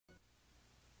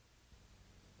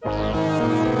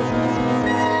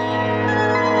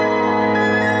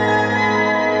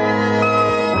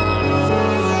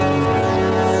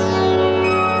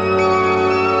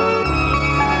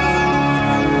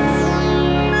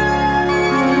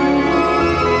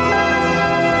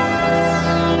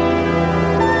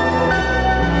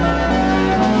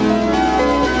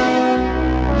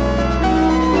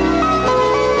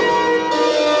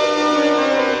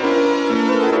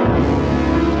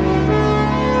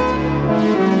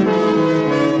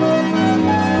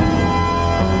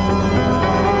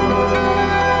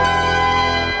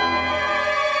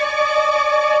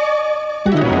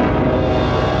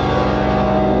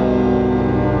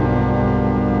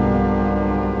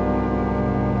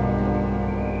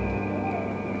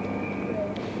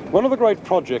One of the great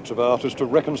projects of art is to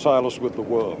reconcile us with the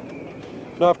world.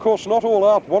 Now, of course, not all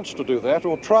art wants to do that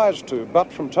or tries to, but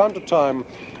from time to time,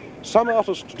 some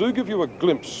artists do give you a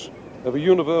glimpse of a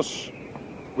universe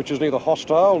which is neither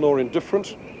hostile nor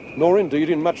indifferent, nor indeed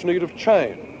in much need of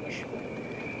change.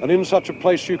 And in such a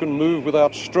place you can move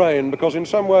without strain, because in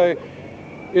some way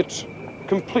it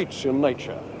completes your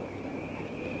nature.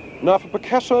 Now, for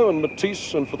Picasso and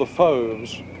Matisse and for the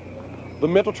Fauves, the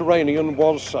Mediterranean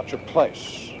was such a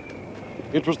place.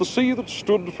 It was the sea that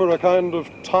stood for a kind of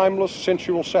timeless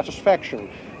sensual satisfaction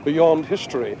beyond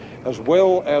history, as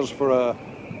well as for a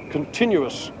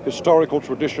continuous historical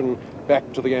tradition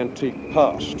back to the antique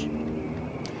past.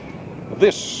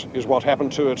 This is what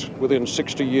happened to it within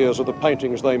 60 years of the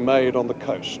paintings they made on the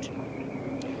coast.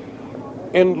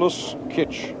 Endless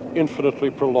kitsch, infinitely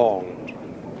prolonged,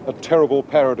 a terrible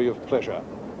parody of pleasure.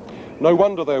 No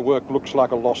wonder their work looks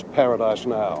like a lost paradise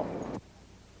now.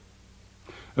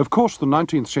 Of course, the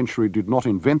 19th century did not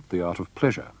invent the art of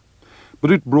pleasure,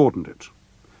 but it broadened it.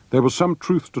 There was some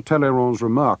truth to Talleyrand's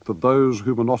remark that those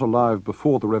who were not alive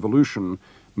before the Revolution,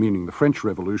 meaning the French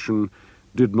Revolution,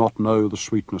 did not know the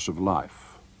sweetness of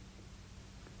life.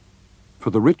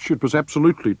 For the rich, it was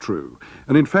absolutely true,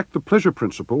 and in fact the pleasure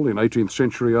principle in 18th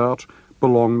century art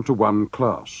belonged to one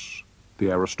class,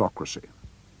 the aristocracy.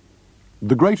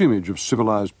 The great image of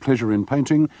civilized pleasure in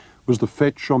painting was the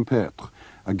fête champêtre,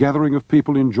 a gathering of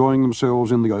people enjoying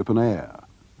themselves in the open air.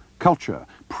 Culture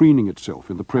preening itself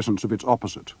in the presence of its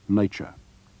opposite, nature.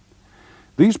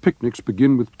 These picnics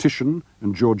begin with Titian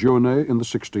and Giorgione in the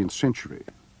 16th century.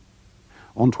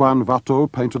 Antoine Watteau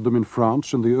painted them in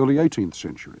France in the early 18th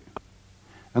century,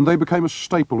 and they became a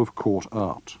staple of court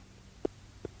art.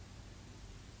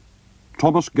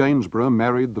 Thomas Gainsborough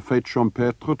married the fête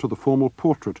champêtre to the formal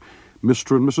portrait,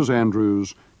 Mr. and Mrs.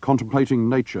 Andrews contemplating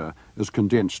nature as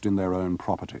condensed in their own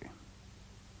property.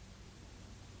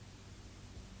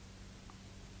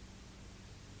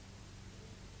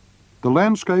 The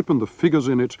landscape and the figures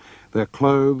in it, their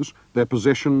clothes, their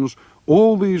possessions,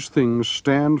 all these things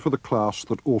stand for the class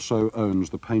that also owns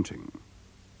the painting,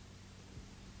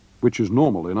 which is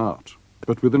normal in art.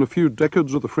 But within a few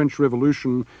decades of the French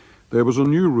Revolution, there was a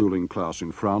new ruling class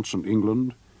in France and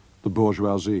England, the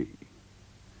bourgeoisie.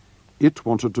 It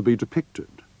wanted to be depicted.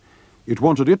 It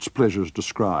wanted its pleasures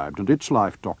described and its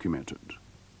life documented.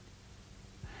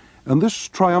 And this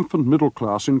triumphant middle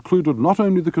class included not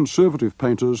only the conservative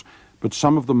painters, but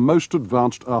some of the most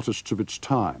advanced artists of its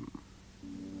time.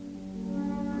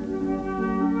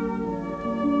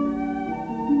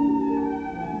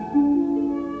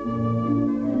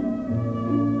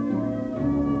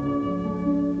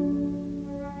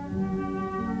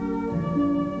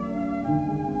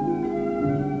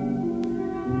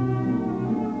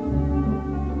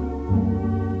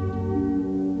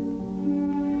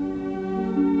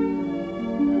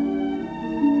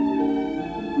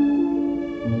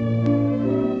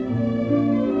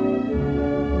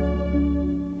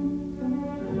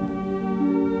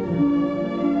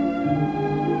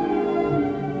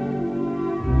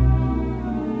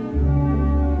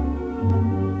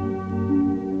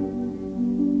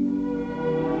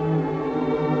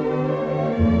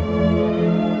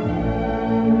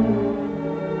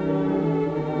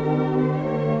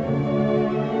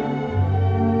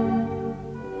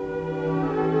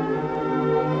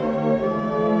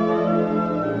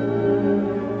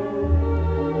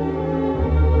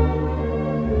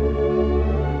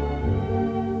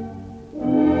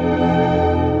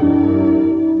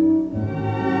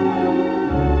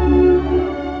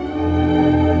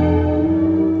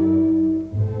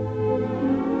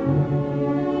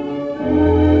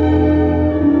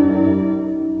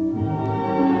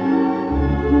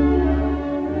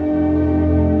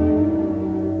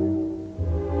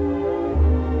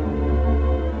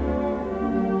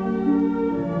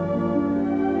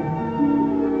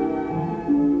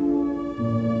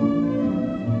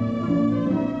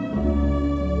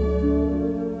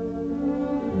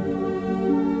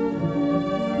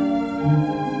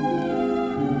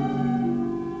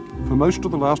 For most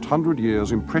of the last 100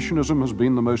 years, Impressionism has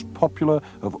been the most popular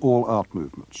of all art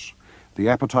movements. The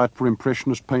appetite for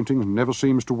Impressionist paintings never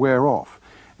seems to wear off,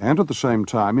 and at the same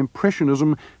time,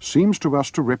 Impressionism seems to us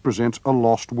to represent a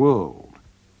lost world.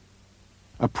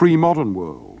 A pre-modern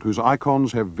world whose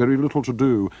icons have very little to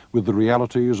do with the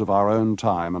realities of our own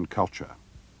time and culture.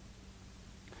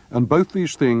 And both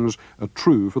these things are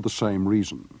true for the same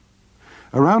reason.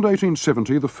 Around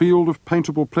 1870, the field of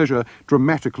paintable pleasure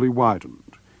dramatically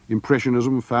widened.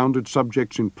 Impressionism found its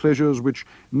subjects in pleasures which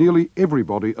nearly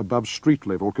everybody above street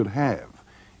level could have,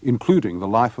 including the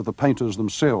life of the painters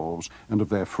themselves and of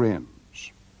their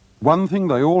friends. One thing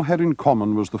they all had in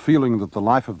common was the feeling that the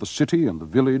life of the city and the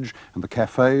village and the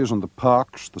cafes and the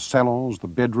parks, the salons, the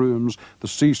bedrooms, the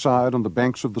seaside and the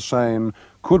banks of the Seine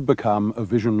could become a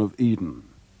vision of Eden.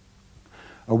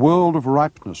 A world of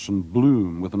ripeness and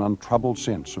bloom with an untroubled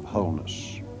sense of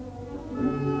wholeness.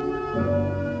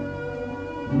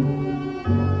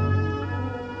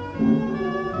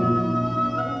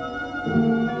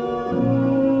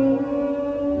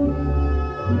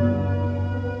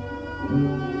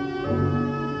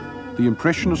 The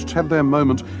Impressionists had their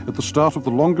moment at the start of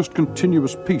the longest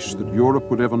continuous peace that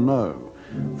Europe would ever know,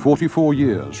 44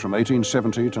 years from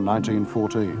 1870 to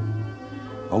 1914.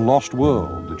 A lost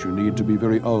world that you need to be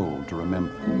very old to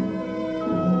remember.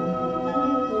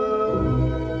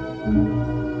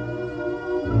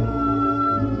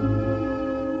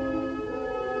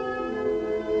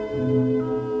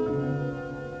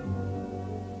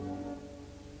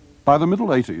 By the middle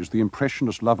 80s, the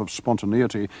Impressionist love of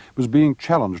spontaneity was being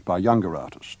challenged by younger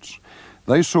artists.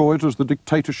 They saw it as the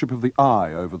dictatorship of the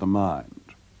eye over the mind.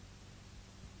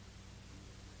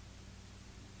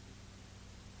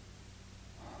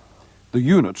 The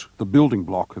unit, the building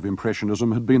block of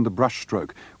Impressionism, had been the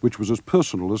brushstroke, which was as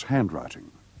personal as handwriting.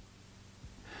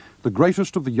 The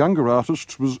greatest of the younger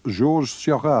artists was Georges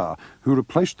Seurat, who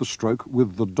replaced the stroke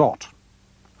with the dot.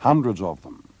 Hundreds of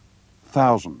them.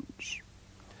 Thousands.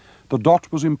 The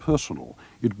dot was impersonal.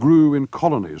 It grew in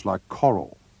colonies like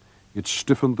coral. It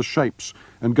stiffened the shapes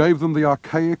and gave them the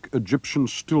archaic Egyptian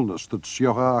stillness that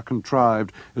Seurat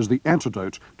contrived as the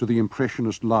antidote to the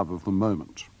Impressionist love of the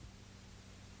moment.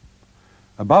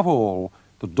 Above all,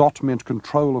 the dot meant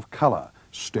control of colour,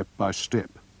 step by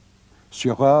step.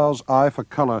 Seurat's eye for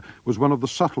colour was one of the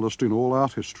subtlest in all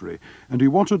art history, and he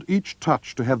wanted each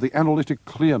touch to have the analytic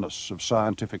clearness of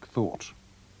scientific thought.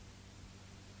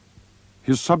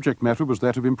 His subject matter was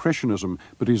that of Impressionism,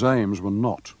 but his aims were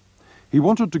not. He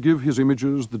wanted to give his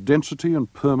images the density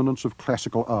and permanence of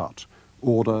classical art,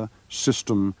 order,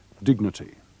 system,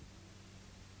 dignity.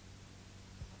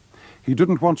 He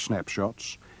didn't want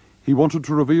snapshots. He wanted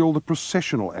to reveal the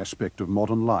processional aspect of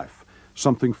modern life,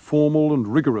 something formal and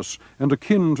rigorous and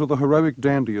akin to the heroic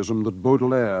dandyism that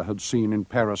Baudelaire had seen in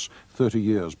Paris 30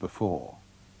 years before.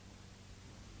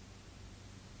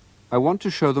 I want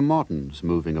to show the moderns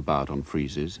moving about on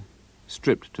friezes,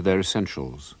 stripped to their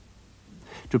essentials.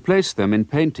 To place them in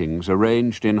paintings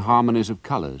arranged in harmonies of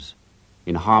colours,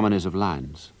 in harmonies of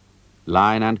lines,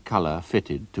 line and colour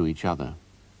fitted to each other.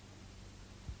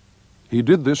 He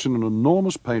did this in an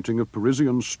enormous painting of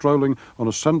Parisians strolling on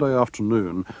a Sunday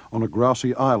afternoon on a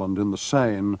grassy island in the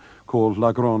Seine called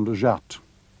La Grande Jatte.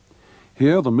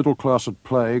 Here the middle class at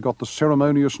play got the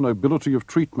ceremonious nobility of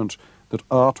treatment that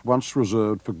art once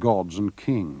reserved for gods and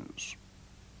kings.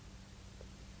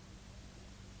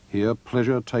 Here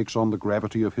pleasure takes on the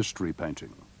gravity of history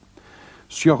painting.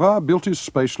 Seurat built his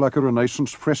space like a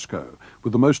Renaissance fresco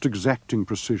with the most exacting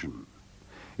precision.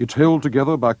 It's held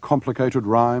together by complicated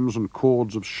rhymes and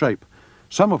chords of shape,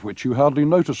 some of which you hardly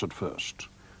notice at first.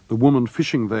 The woman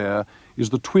fishing there is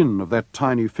the twin of that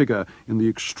tiny figure in the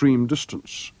extreme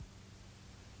distance.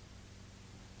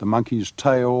 The monkey's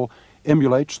tail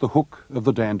emulates the hook of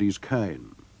the dandy's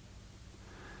cane.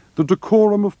 The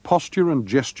decorum of posture and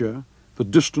gesture, the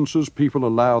distances people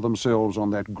allow themselves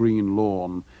on that green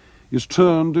lawn, is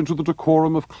turned into the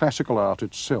decorum of classical art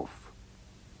itself.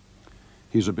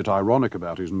 He's a bit ironic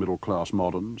about his middle-class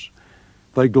moderns.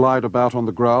 They glide about on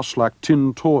the grass like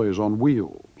tin toys on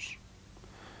wheels.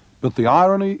 But the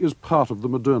irony is part of the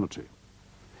modernity.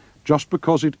 Just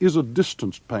because it is a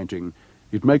distanced painting,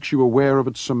 it makes you aware of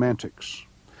its semantics.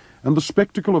 And the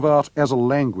spectacle of art as a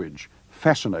language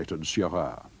fascinated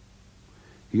Seurat.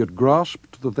 He had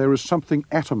grasped that there is something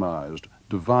atomized,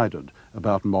 divided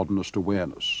about modernist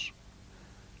awareness.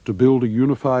 To build a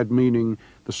unified meaning,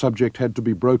 the subject had to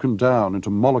be broken down into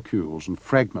molecules and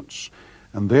fragments,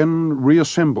 and then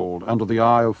reassembled under the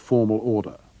eye of formal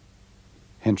order.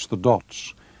 Hence the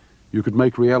dots. You could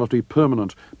make reality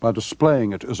permanent by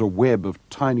displaying it as a web of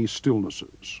tiny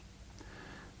stillnesses.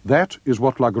 That is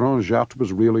what La Grande Jatte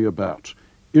was really about.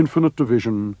 Infinite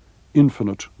division,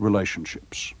 infinite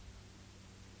relationships.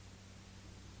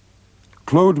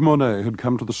 Claude Monet had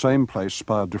come to the same place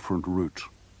by a different route.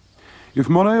 If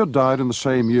Monet had died in the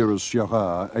same year as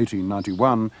Seurat,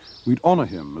 1891, we'd honour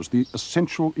him as the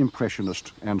essential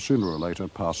impressionist and sooner or later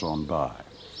pass on by.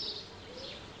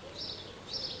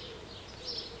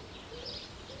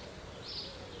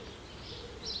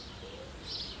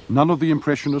 None of the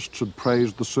Impressionists had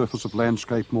praised the surface of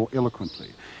landscape more eloquently.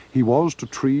 He was to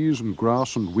trees and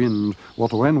grass and wind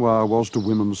what Renoir was to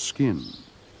women's skin.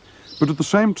 But at the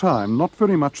same time, not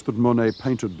very much that Monet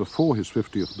painted before his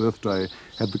 50th birthday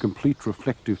had the complete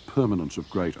reflective permanence of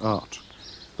great art.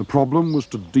 The problem was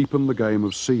to deepen the game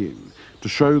of seeing, to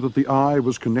show that the eye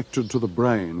was connected to the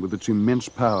brain with its immense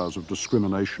powers of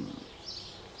discrimination.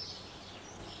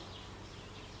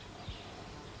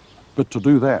 But to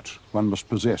do that, one must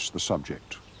possess the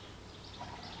subject.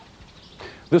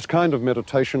 This kind of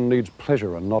meditation needs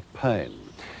pleasure and not pain.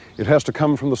 It has to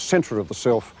come from the centre of the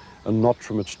self and not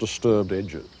from its disturbed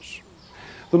edges.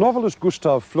 The novelist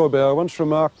Gustave Flaubert once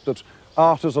remarked that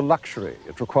art is a luxury.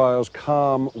 It requires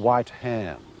calm, white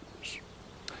hands.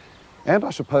 And I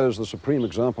suppose the supreme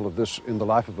example of this in the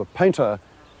life of a painter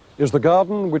is the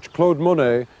garden which Claude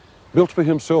Monet built for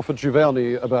himself at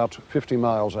Giverny, about 50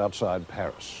 miles outside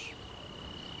Paris.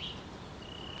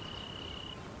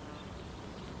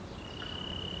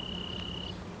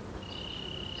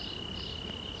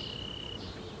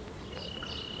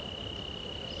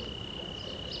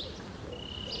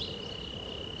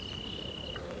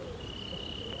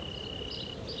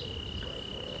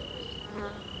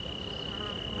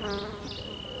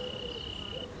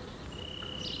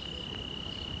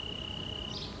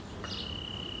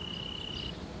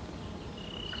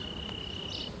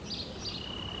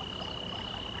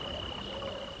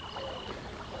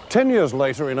 Ten years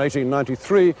later, in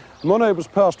 1893, Monet was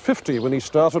past 50 when he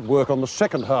started work on the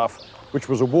second half, which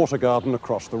was a water garden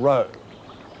across the road.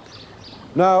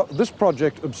 Now, this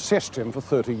project obsessed him for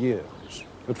 30 years.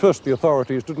 At first, the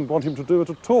authorities didn't want him to do it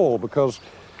at all because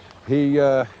he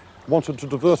wanted to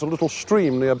divert a little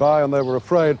stream nearby and they were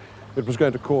afraid it was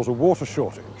going to cause a water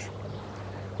shortage.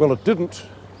 Well, it didn't,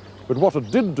 but what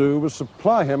it did do was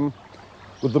supply him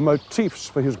with the motifs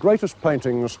for his greatest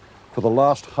paintings for the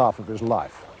last half of his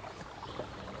life.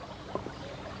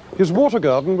 His water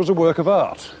garden was a work of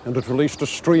art, and it released a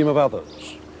stream of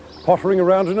others. Pottering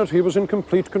around in it, he was in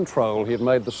complete control. He had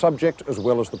made the subject as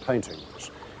well as the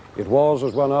paintings. It was,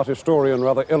 as one art historian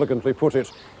rather elegantly put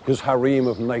it, his harem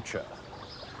of nature.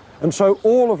 And so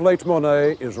all of late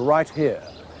Monet is right here,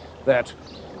 that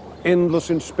endless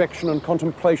inspection and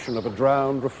contemplation of a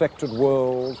drowned, reflected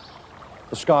world,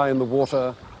 the sky and the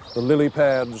water, the lily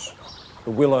pads,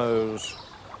 the willows,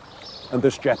 and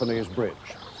this Japanese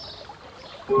bridge.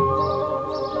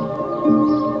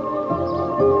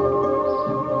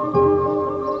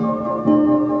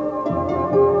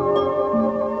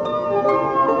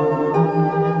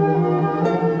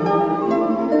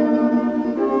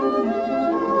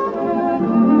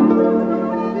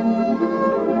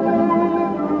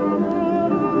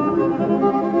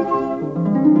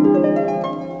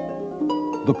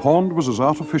 The pond was as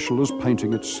artificial as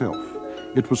painting itself.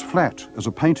 It was flat, as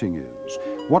a painting is.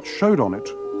 What showed on it,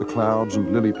 the clouds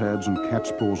and lily pads and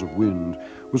cat's paws of wind,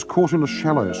 was caught in a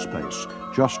shallow space,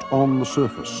 just on the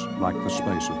surface, like the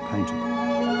space of painting.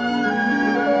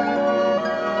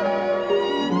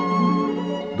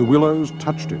 The willows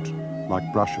touched it, like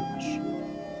brushes.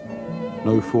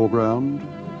 No foreground,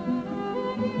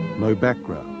 no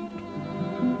background,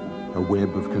 a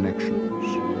web of connections.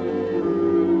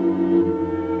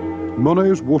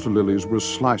 Monet's water lilies were a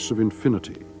slice of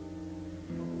infinity.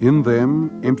 In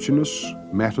them, emptiness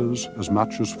matters as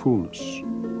much as fullness.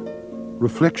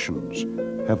 Reflections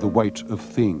have the weight of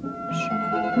things.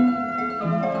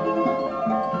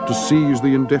 To seize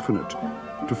the indefinite,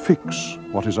 to fix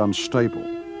what is unstable,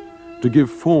 to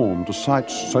give form to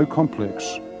sights so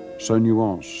complex, so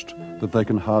nuanced, that they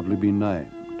can hardly be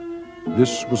named.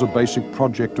 This was a basic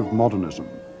project of modernism.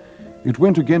 It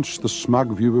went against the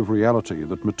smug view of reality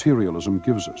that materialism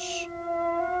gives us.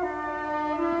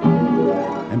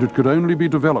 And it could only be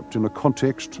developed in a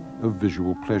context of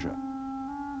visual pleasure.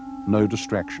 No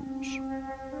distractions.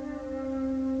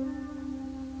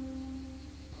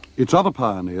 Its other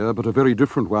pioneer, but a very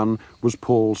different one, was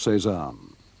Paul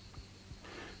Cézanne.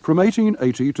 From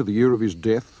 1880 to the year of his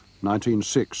death,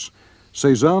 1906,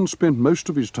 Cézanne spent most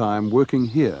of his time working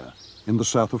here in the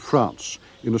south of France,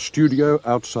 in a studio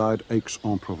outside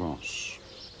Aix-en-Provence.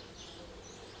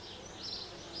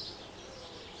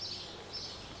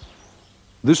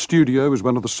 This studio is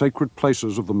one of the sacred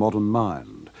places of the modern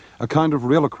mind, a kind of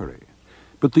reliquary.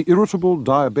 But the irritable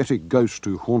diabetic ghost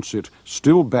who haunts it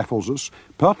still baffles us,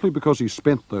 partly because he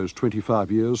spent those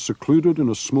 25 years secluded in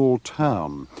a small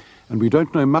town, and we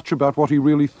don't know much about what he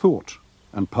really thought,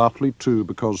 and partly, too,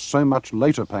 because so much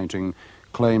later painting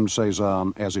claimed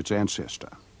Cézanne as its ancestor.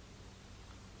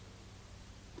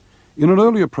 In an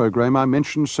earlier program, I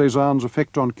mentioned Cézanne's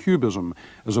effect on Cubism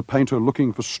as a painter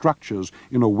looking for structures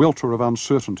in a welter of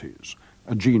uncertainties,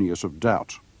 a genius of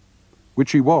doubt,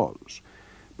 which he was.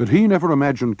 But he never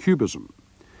imagined Cubism,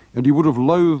 and he would have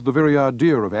loathed the very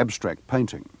idea of abstract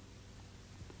painting.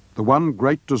 The one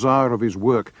great desire of his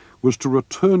work was to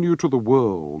return you to the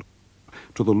world,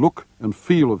 to the look and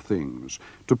feel of things,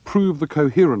 to prove the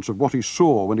coherence of what he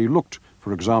saw when he looked,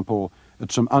 for example,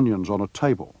 at some onions on a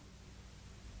table.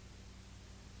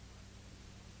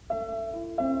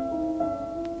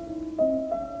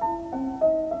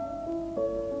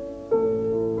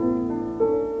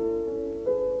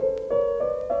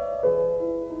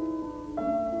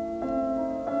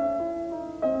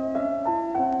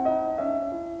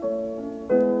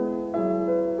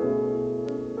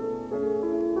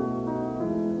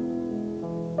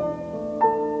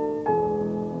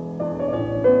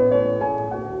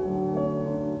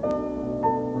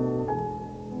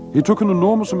 He took an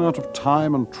enormous amount of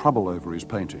time and trouble over his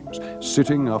paintings,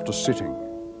 sitting after sitting.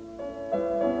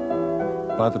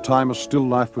 By the time a still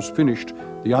life was finished,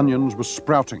 the onions were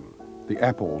sprouting, the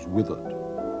apples withered.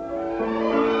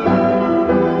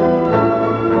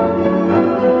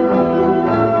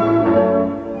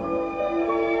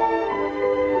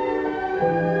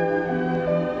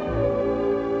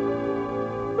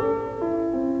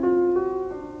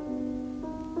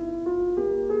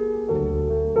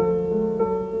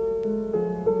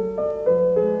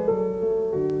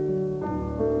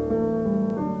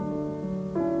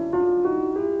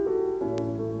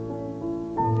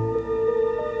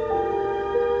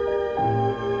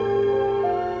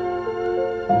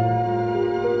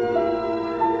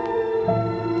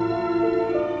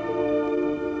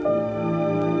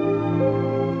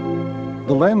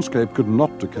 The landscape could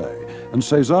not decay, and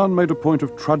Cézanne made a point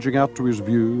of trudging out to his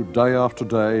view day after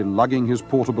day, lugging his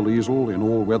portable easel in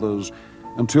all weathers,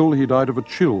 until he died of a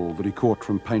chill that he caught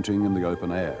from painting in the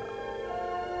open air.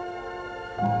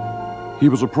 He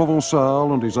was a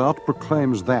Provençal, and his art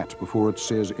proclaims that before it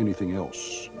says anything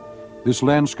else. This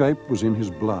landscape was in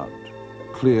his blood,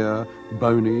 clear,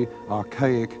 bony,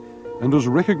 archaic, and as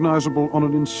recognizable on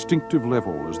an instinctive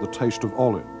level as the taste of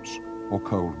olives or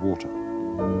cold water.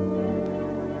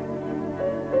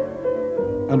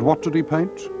 And what did he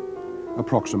paint?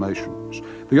 Approximations.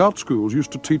 The art schools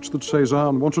used to teach that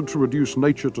Cézanne wanted to reduce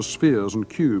nature to spheres and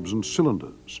cubes and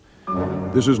cylinders.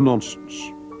 This is nonsense.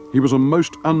 He was a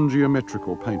most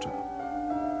ungeometrical painter.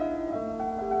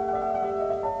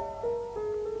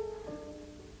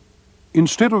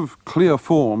 Instead of clear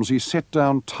forms, he set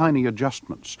down tiny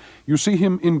adjustments. You see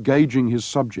him engaging his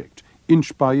subject,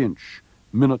 inch by inch,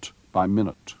 minute by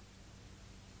minute.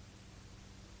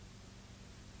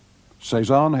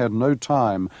 Cézanne had no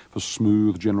time for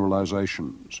smooth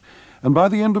generalizations, and by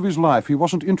the end of his life he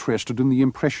wasn't interested in the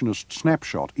Impressionist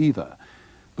snapshot either,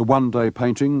 the one-day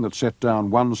painting that set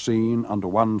down one scene under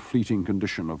one fleeting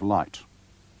condition of light.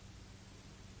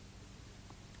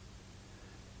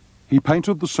 He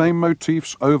painted the same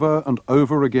motifs over and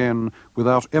over again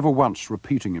without ever once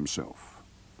repeating himself.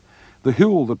 The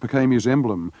hill that became his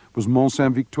emblem was Mont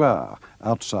Sainte-Victoire,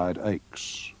 outside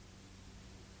Aix.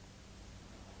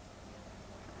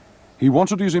 He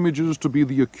wanted his images to be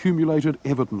the accumulated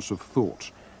evidence of thought,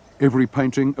 every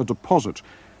painting a deposit,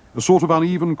 a sort of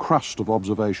uneven crust of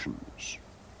observations.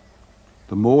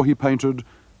 The more he painted,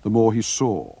 the more he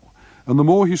saw, and the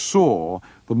more he saw,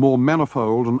 the more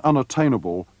manifold and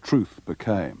unattainable truth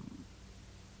became.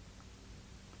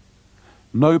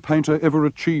 No painter ever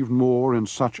achieved more in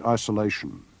such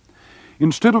isolation.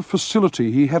 Instead of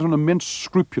facility, he had an immense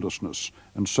scrupulousness,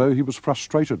 and so he was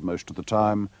frustrated most of the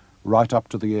time, right up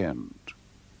to the end.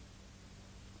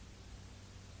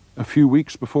 A few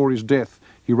weeks before his death,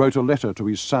 he wrote a letter to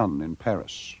his son in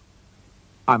Paris.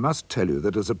 I must tell you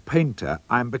that as a painter,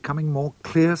 I am becoming more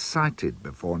clear-sighted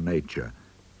before nature.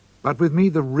 But with me,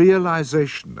 the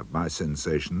realization of my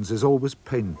sensations is always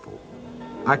painful.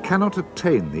 I cannot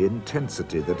attain the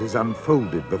intensity that is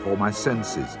unfolded before my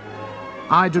senses.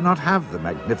 I do not have the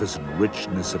magnificent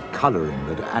richness of coloring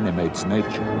that animates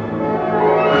nature.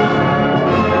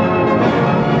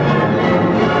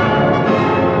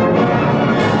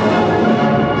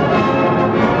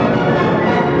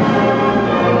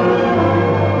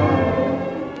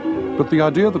 But the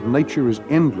idea that nature is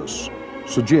endless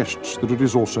suggests that it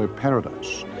is also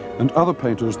paradise, and other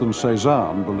painters than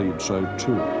Cézanne believed so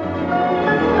too.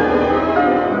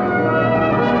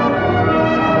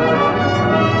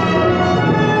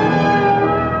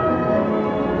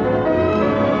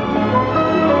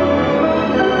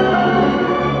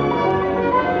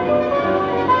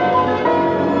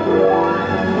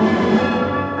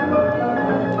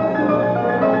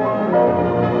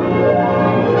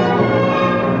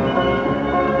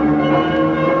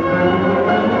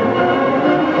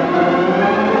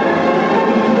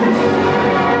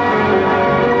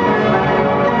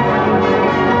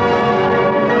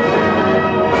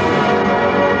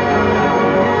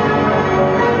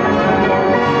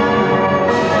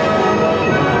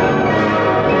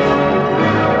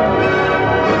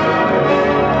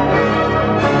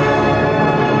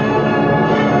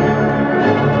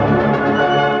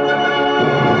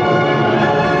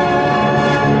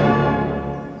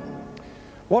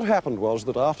 what happened was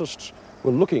that artists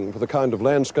were looking for the kind of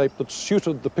landscape that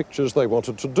suited the pictures they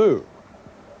wanted to do.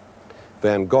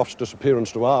 Van Gogh's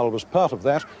disappearance to Arles was part of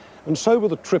that, and so were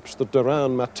the trips that Derain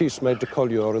and Matisse made to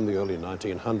Collioure in the early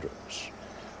 1900s.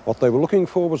 What they were looking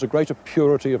for was a greater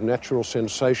purity of natural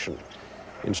sensation.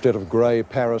 Instead of grey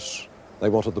Paris, they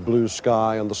wanted the blue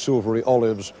sky and the silvery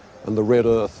olives and the red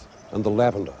earth and the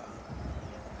lavender.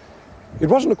 It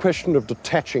wasn't a question of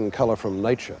detaching colour from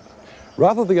nature.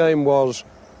 Rather, the aim was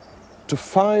to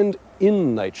find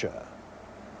in nature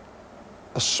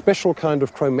a special kind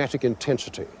of chromatic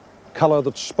intensity, colour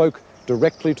that spoke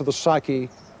directly to the psyche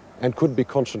and could be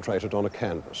concentrated on a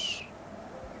canvas.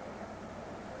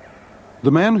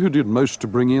 The man who did most to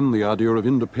bring in the idea of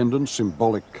independent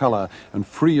symbolic colour and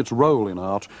free its role in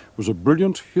art was a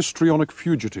brilliant histrionic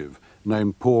fugitive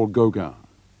named Paul Gauguin.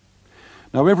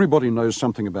 Now everybody knows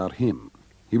something about him.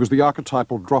 He was the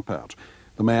archetypal dropout,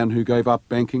 the man who gave up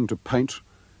banking to paint,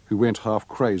 who went half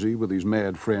crazy with his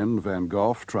mad friend Van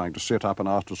Gogh trying to set up an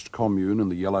artist commune in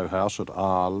the Yellow House at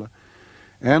Arles,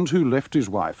 and who left his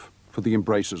wife for the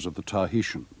embraces of the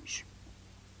Tahitians.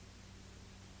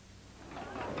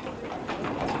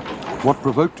 What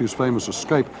provoked his famous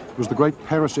escape was the great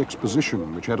Paris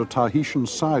Exposition, which had a Tahitian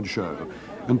sideshow,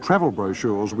 and travel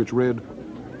brochures which read,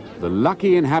 "The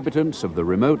lucky inhabitants of the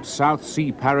remote South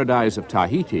Sea paradise of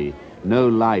Tahiti know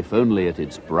life only at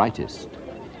its brightest."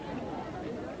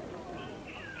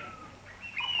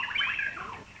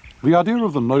 The idea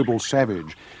of the noble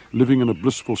savage living in a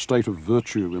blissful state of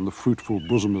virtue in the fruitful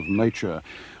bosom of nature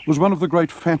was one of the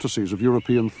great fantasies of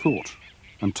European thought,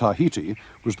 and Tahiti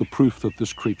was the proof that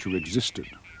this creature existed.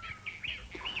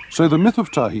 So the myth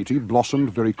of Tahiti blossomed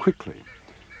very quickly.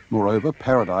 Moreover,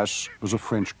 paradise was a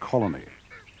French colony.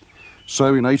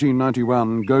 So in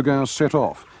 1891, Gauguin set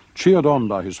off, cheered on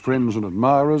by his friends and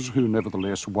admirers, who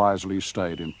nevertheless wisely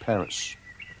stayed in Paris.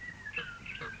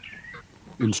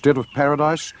 Instead of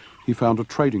paradise, he found a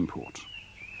trading port.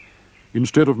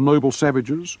 Instead of noble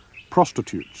savages,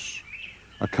 prostitutes.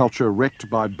 A culture wrecked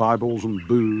by Bibles and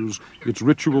booze, its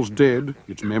rituals dead,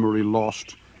 its memory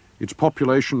lost, its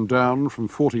population down from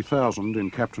 40,000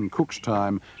 in Captain Cook's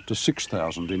time to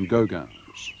 6,000 in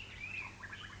Gauguin's.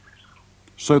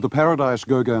 So the paradise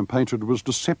Gauguin painted was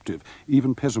deceptive,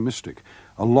 even pessimistic,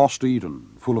 a lost Eden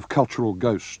full of cultural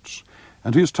ghosts,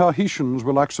 and his Tahitians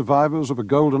were like survivors of a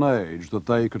golden age that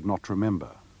they could not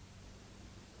remember.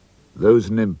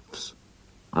 Those nymphs,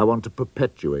 I want to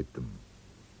perpetuate them,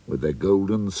 with their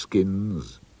golden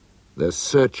skins, their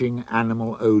searching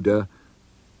animal odour,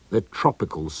 their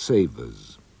tropical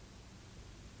savours.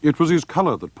 It was his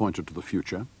colour that pointed to the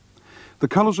future. The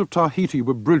colours of Tahiti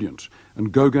were brilliant,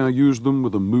 and Gauguin used them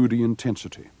with a moody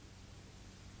intensity.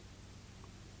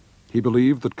 He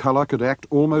believed that colour could act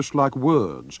almost like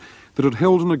words, that it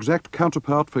held an exact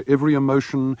counterpart for every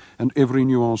emotion and every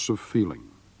nuance of feeling.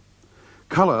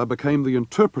 Colour became the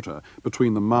interpreter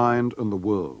between the mind and the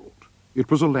world.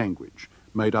 It was a language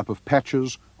made up of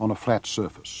patches on a flat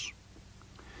surface.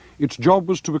 Its job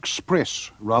was to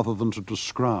express rather than to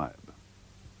describe.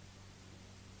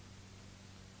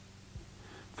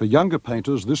 For younger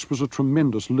painters, this was a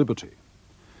tremendous liberty.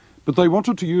 But they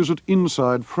wanted to use it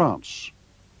inside France,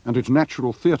 and its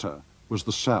natural theatre was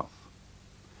the South.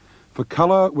 For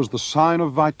colour was the sign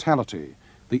of vitality,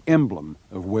 the emblem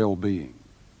of well-being.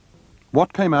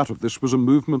 What came out of this was a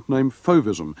movement named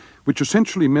Fauvism, which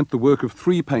essentially meant the work of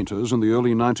three painters in the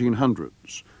early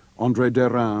 1900s, André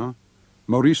Derain,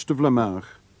 Maurice de Vlaminck,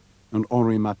 and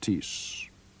Henri Matisse.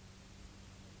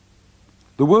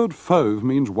 The word fauve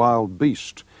means wild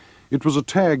beast. It was a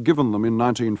tag given them in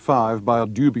 1905 by a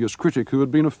dubious critic who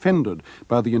had been offended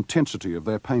by the intensity of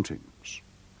their paintings.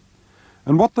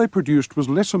 And what they produced was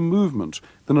less a movement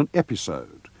than an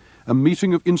episode, a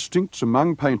meeting of instincts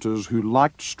among painters who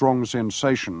liked strong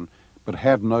sensation but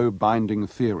had no binding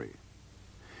theory.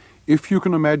 If you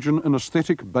can imagine an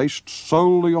aesthetic based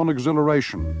solely on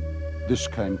exhilaration, this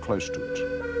came close to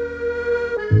it.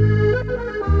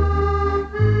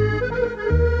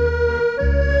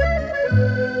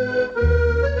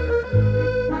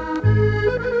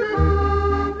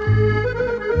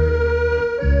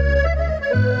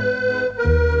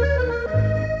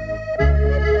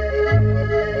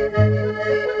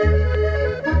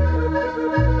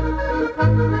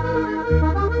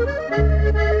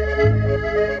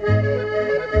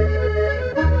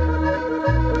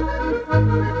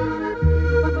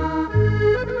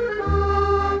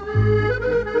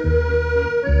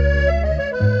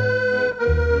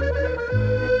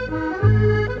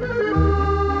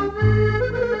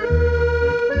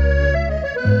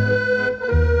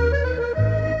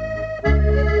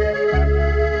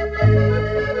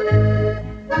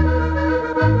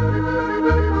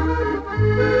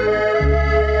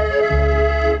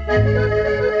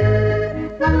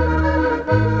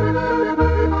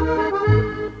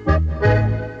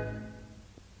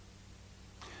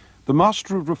 The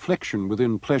master of reflection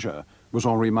within pleasure was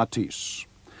Henri Matisse.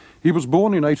 He was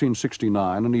born in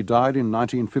 1869 and he died in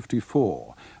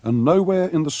 1954, and nowhere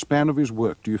in the span of his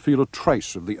work do you feel a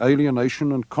trace of the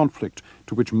alienation and conflict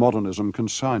to which modernism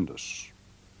consigned us.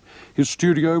 His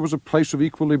studio was a place of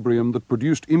equilibrium that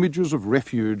produced images of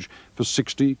refuge for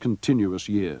 60 continuous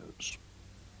years.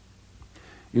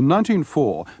 In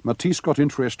 1904, Matisse got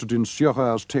interested in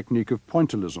Seurat's technique of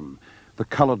pointillism, the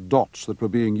coloured dots that were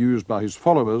being used by his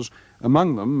followers,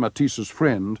 among them Matisse's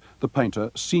friend, the painter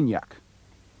Signac.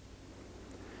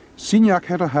 Signac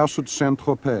had a house at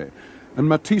Saint-Tropez, and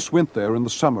Matisse went there in the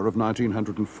summer of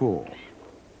 1904.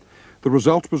 The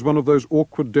result was one of those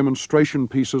awkward demonstration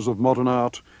pieces of modern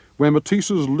art where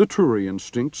Matisse's literary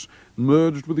instincts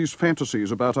merged with his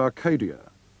fantasies about Arcadia,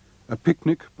 a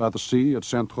picnic by the sea at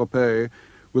Saint-Tropez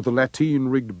with a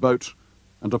lateen-rigged boat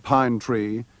and a pine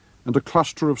tree and a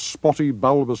cluster of spotty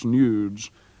bulbous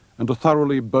nudes and a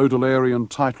thoroughly Baudelairean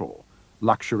title,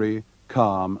 Luxury,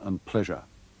 Calm and Pleasure.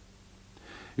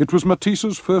 It was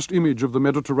Matisse's first image of the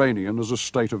Mediterranean as a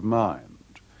state of mind,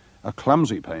 a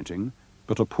clumsy painting,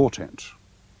 but a portent.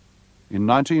 In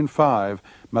 1905,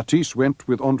 Matisse went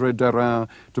with André Derain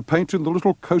to paint in the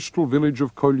little coastal village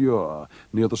of Collioure,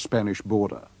 near the Spanish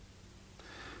border.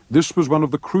 This was one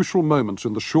of the crucial moments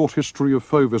in the short history of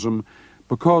Fauvism,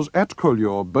 because at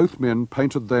Collioure both men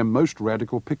painted their most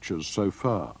radical pictures so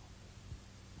far.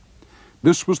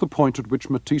 This was the point at which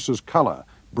Matisse's colour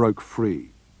broke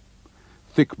free.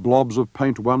 Thick blobs of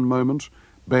paint one moment,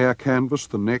 bare canvas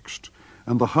the next,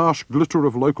 and the harsh glitter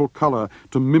of local colour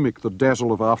to mimic the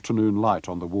dazzle of afternoon light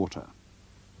on the water.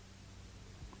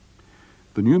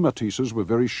 The new Matisses were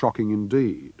very shocking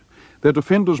indeed. Their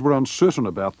defenders were uncertain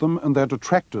about them, and their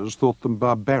detractors thought them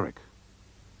barbaric.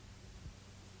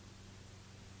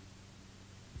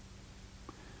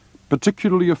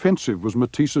 Particularly offensive was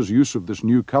Matisse's use of this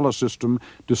new colour system,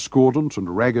 discordant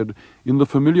and ragged, in the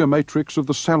familiar matrix of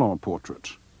the salon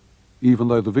portrait, even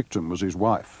though the victim was his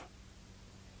wife.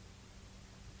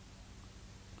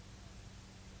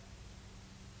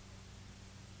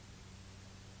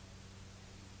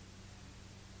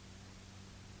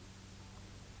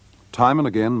 Time and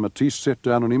again, Matisse set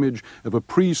down an image of a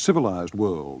pre-civilized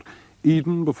world,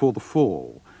 Eden before the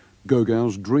fall,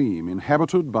 Gauguin's dream,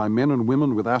 inhabited by men and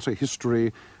women without a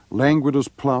history, languid as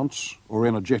plants or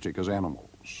energetic as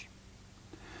animals.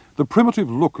 The primitive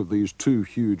look of these two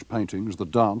huge paintings, the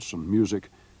dance and music,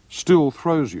 still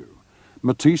throws you.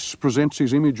 Matisse presents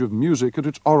his image of music at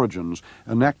its origins,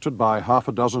 enacted by half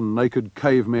a dozen naked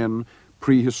cavemen,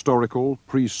 prehistorical,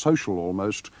 pre-social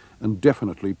almost, and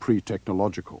definitely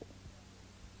pre-technological.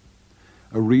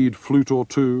 A reed flute or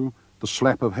two, the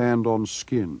slap of hand on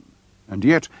skin. And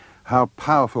yet, how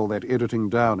powerful that editing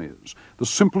down is. The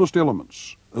simplest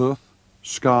elements, earth,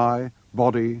 sky,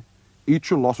 body,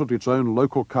 each allotted its own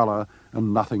local colour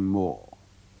and nothing more.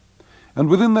 And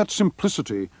within that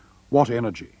simplicity, what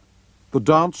energy. The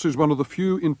dance is one of the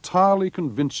few entirely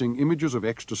convincing images of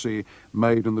ecstasy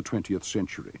made in the 20th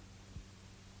century.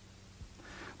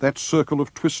 That circle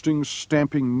of twisting,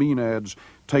 stamping maenads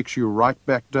takes you right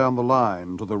back down the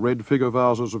line to the red figure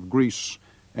vases of Greece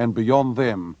and beyond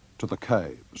them to the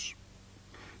caves.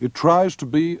 It tries to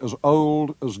be as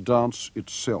old as dance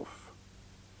itself.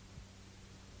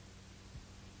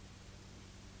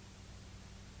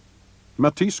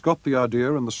 Matisse got the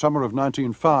idea in the summer of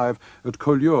 1905 at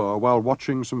Collioure while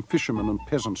watching some fishermen and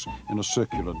peasants in a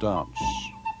circular dance.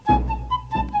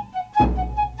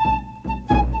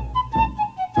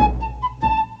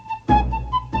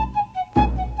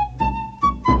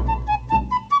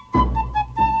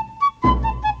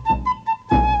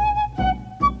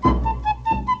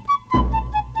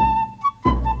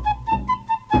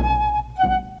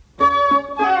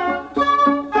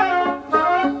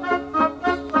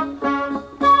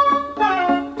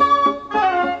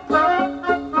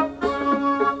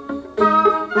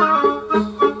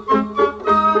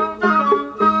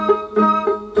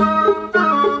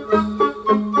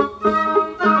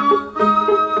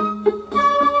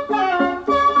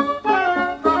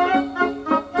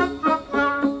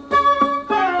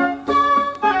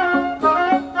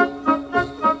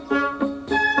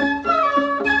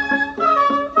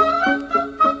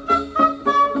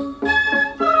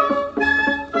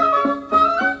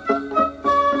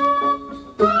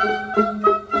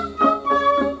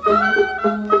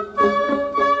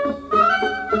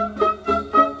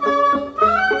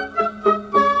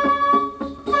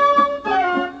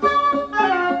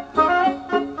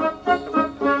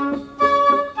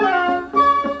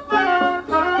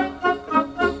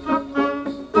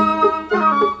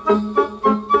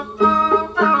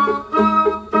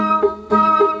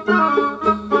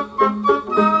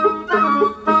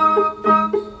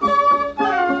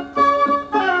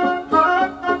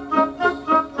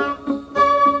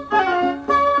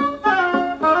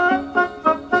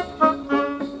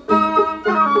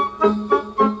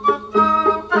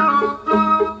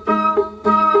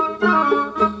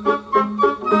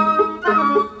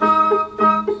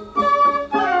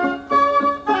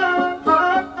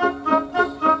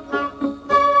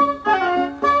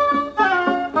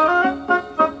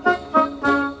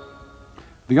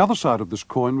 The other side of this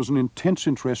coin was an intense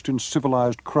interest in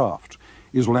civilized craft,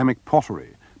 Islamic pottery,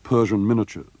 Persian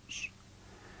miniatures.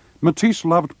 Matisse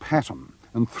loved pattern,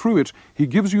 and through it he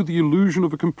gives you the illusion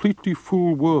of a completely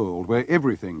full world where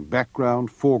everything, background,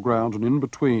 foreground and in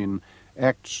between,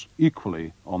 acts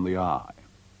equally on the eye.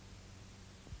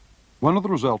 One of the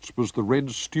results was the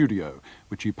Red Studio,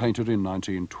 which he painted in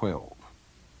 1912.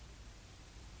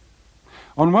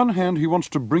 On one hand, he wants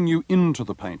to bring you into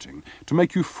the painting, to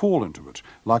make you fall into it,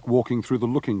 like walking through the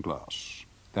looking glass.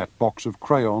 That box of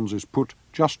crayons is put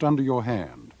just under your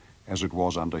hand, as it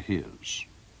was under his.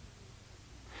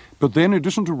 But then it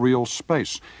isn't a real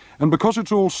space, and because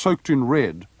it's all soaked in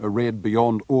red, a red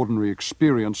beyond ordinary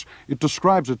experience, it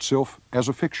describes itself as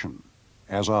a fiction,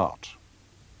 as art.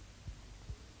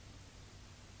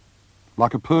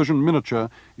 Like a Persian miniature,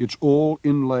 it's all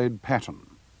inlaid pattern.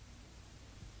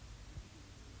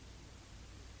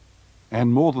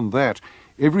 And more than that,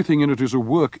 everything in it is a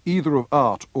work either of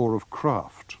art or of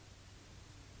craft.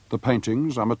 The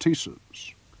paintings are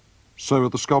Matisse's. So are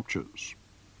the sculptures.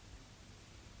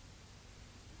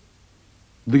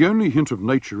 The only hint of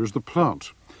nature is the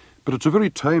plant, but it's a very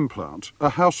tame plant, a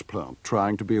house plant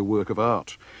trying to be a work of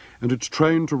art, and it's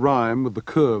trained to rhyme with the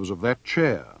curves of that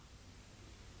chair.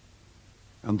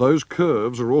 And those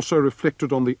curves are also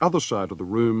reflected on the other side of the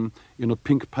room in a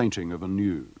pink painting of a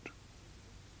nude.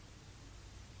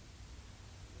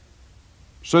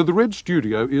 So the Red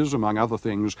Studio is, among other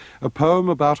things, a poem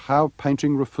about how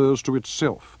painting refers to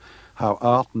itself, how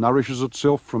art nourishes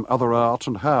itself from other art,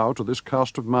 and how, to this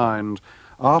cast of mind,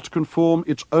 art can form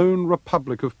its own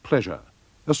republic of pleasure,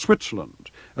 a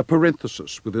Switzerland, a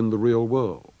parenthesis within the real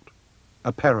world,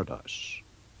 a paradise.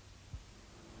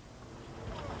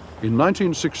 In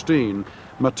 1916,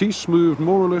 Matisse moved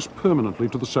more or less permanently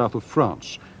to the south of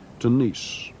France, to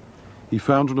Nice. He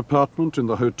found an apartment in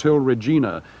the Hotel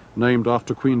Regina, named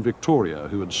after Queen Victoria,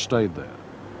 who had stayed there.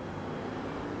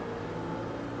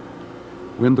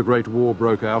 When the Great War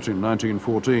broke out in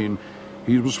 1914,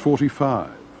 he was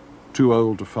 45, too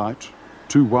old to fight,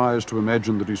 too wise to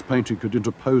imagine that his painting could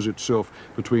interpose itself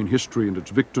between history and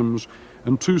its victims,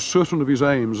 and too certain of his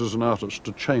aims as an artist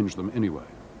to change them anyway.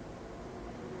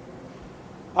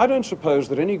 I don't suppose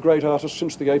that any great artist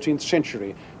since the 18th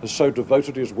century has so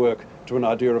devoted his work to an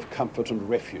idea of comfort and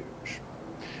refuge.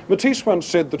 Matisse once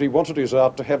said that he wanted his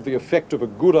art to have the effect of a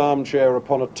good armchair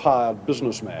upon a tired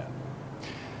businessman.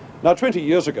 Now, 20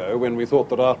 years ago, when we thought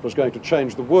that art was going to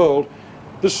change the world,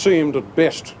 this seemed at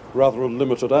best rather a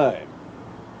limited aim.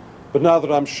 But now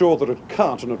that I'm sure that it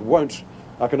can't and it won't,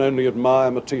 I can only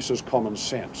admire Matisse's common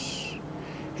sense.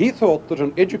 He thought that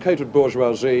an educated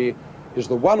bourgeoisie is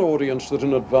the one audience that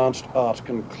an advanced art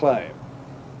can claim.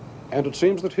 And it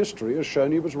seems that history has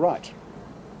shown he was right.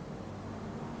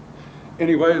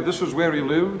 Anyway, this is where he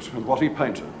lived and what he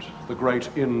painted, the great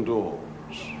indoors.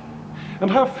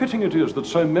 And how fitting it is that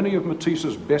so many of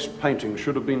Matisse's best paintings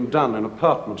should have been done in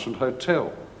apartments and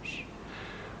hotels.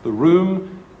 The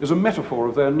room is a metaphor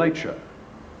of their nature.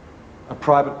 A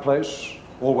private place,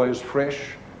 always fresh,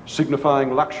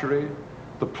 signifying luxury,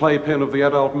 the playpen of the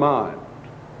adult mind,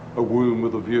 a womb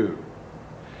with a view.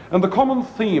 And the common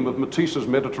theme of Matisse's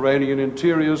Mediterranean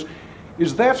interiors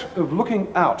is that of looking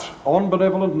out on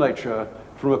benevolent nature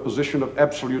from a position of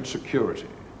absolute security.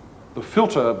 The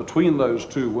filter between those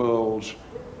two worlds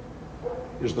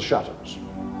is the shutters.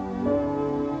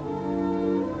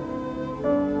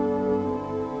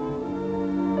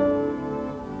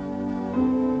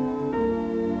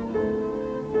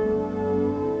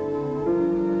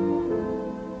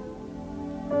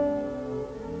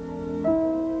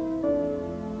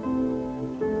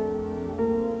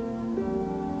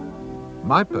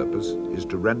 My purpose is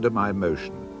to render my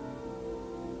emotion.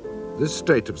 This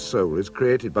state of soul is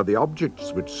created by the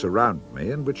objects which surround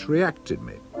me and which react in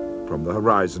me, from the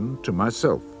horizon to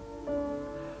myself.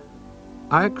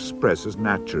 I express as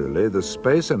naturally the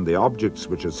space and the objects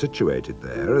which are situated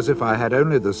there as if I had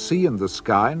only the sea and the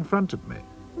sky in front of me.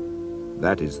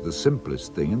 That is the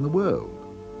simplest thing in the world.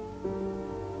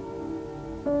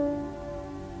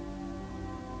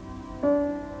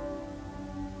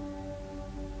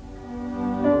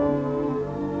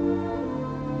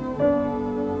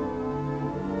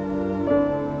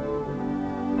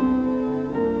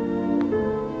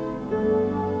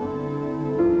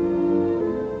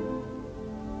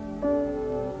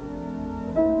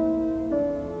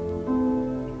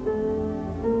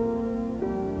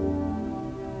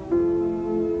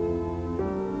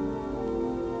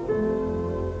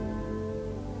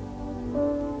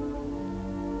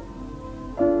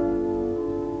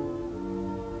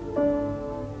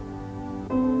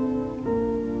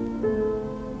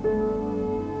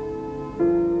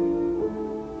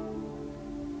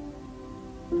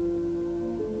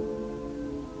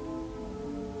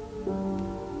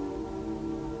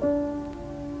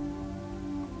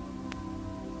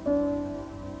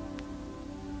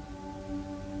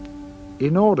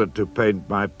 In order to paint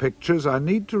my pictures, I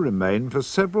need to remain for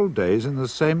several days in the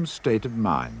same state of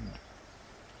mind.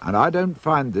 And I don't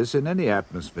find this in any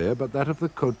atmosphere but that of the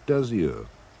Côte d'Azur.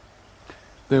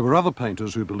 There were other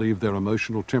painters who believed their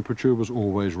emotional temperature was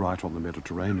always right on the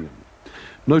Mediterranean.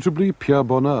 Notably Pierre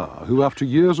Bonnard, who after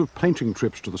years of painting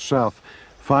trips to the south,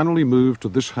 finally moved to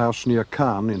this house near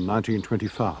Cannes in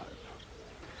 1925.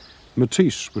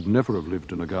 Matisse would never have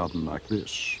lived in a garden like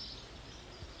this.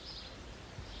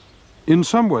 In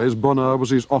some ways, Bonnard was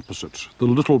his opposite, the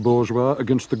little bourgeois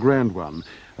against the grand one,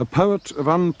 a poet of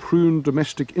unpruned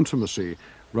domestic intimacy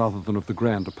rather than of the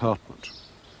grand apartment.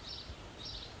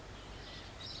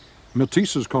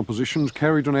 Matisse's compositions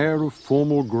carried an air of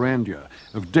formal grandeur,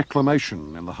 of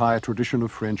declamation in the higher tradition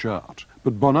of French art,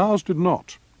 but Bonnard's did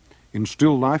not. In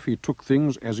still life he took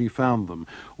things as he found them,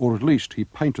 or at least he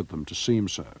painted them to seem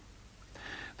so.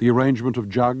 The arrangement of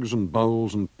jugs and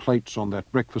bowls and plates on that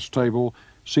breakfast table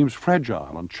seems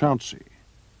fragile and chancy.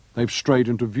 They've strayed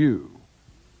into view.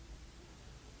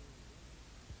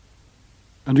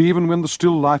 And even when the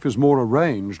still life is more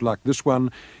arranged, like this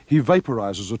one, he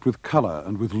vaporizes it with colour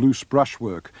and with loose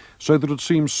brushwork, so that it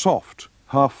seems soft,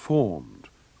 half-formed,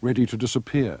 ready to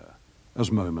disappear,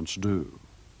 as moments do.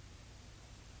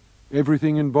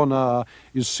 Everything in Bonnard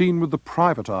is seen with the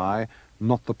private eye,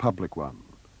 not the public one.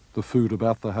 The food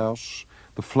about the house,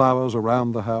 the flowers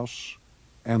around the house,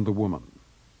 and the woman.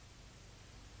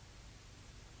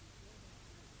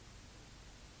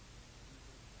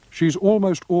 She's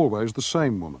almost always the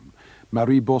same woman,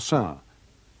 Marie Bossin.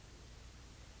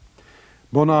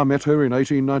 Bonnard met her in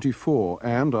 1894,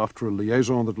 and after a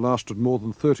liaison that lasted more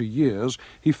than 30 years,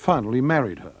 he finally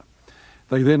married her.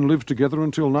 They then lived together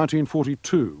until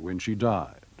 1942, when she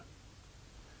died.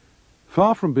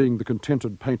 Far from being the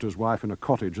contented painter's wife in a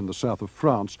cottage in the south of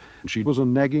France, she was a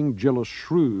nagging, jealous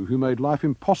shrew who made life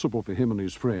impossible for him and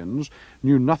his friends,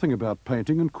 knew nothing about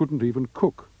painting and couldn't even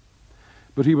cook.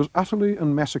 But he was utterly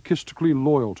and masochistically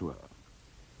loyal to her.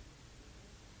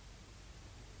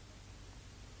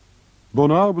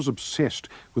 Bonnard was obsessed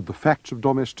with the facts of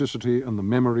domesticity and the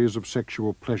memories of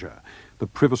sexual pleasure, the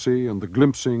privacy and the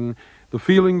glimpsing, the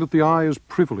feeling that the eye is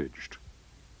privileged,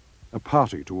 a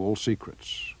party to all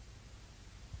secrets.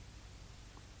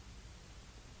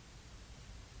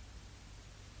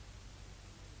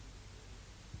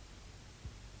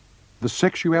 The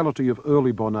sexuality of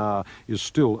early Bonnard is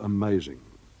still amazing.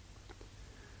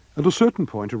 At a certain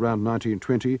point, around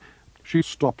 1920, she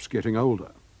stops getting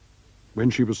older. When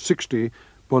she was 60,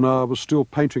 Bonnard was still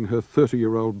painting her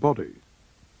 30-year-old body.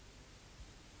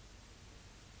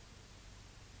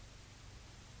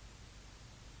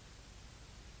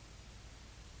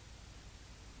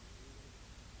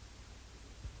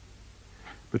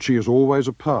 But she is always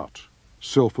apart,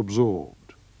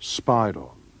 self-absorbed, spied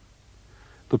on.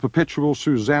 The perpetual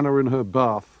Susanna in her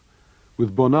bath,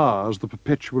 with Bonnard's the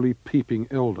perpetually peeping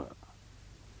elder,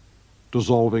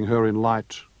 dissolving her in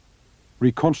light,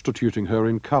 reconstituting her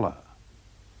in colour,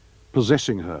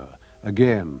 possessing her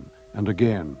again and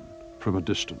again from a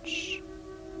distance.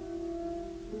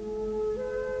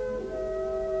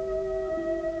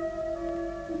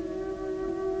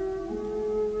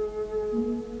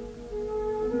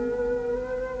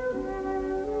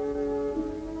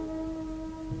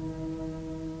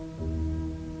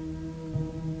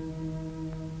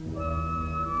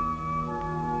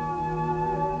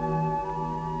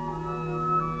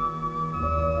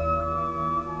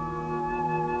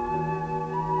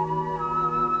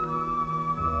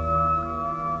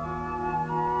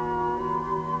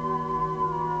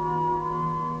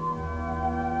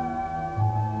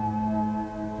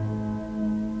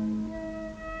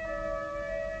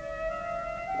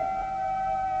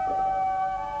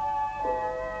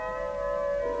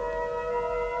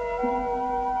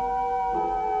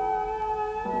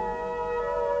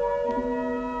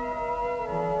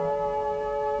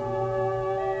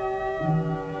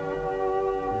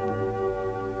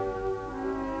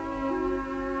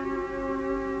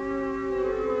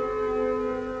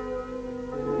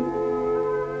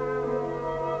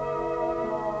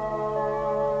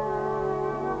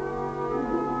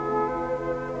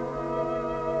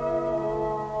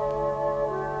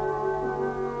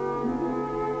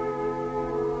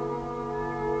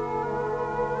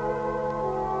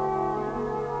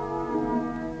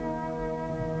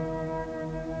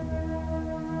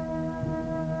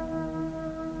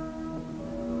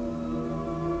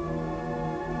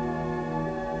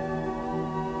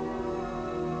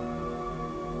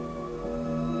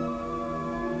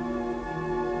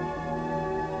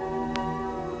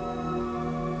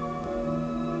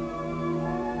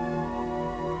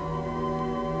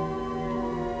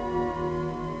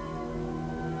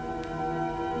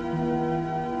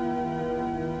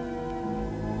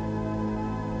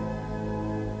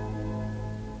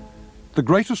 The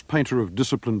greatest painter of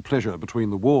disciplined pleasure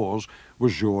between the wars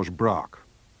was Georges Braque.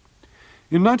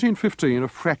 In 1915, a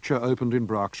fracture opened in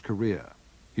Braque's career.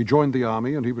 He joined the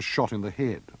army and he was shot in the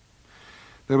head.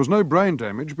 There was no brain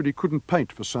damage, but he couldn't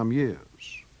paint for some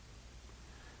years.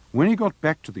 When he got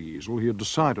back to the easel, he had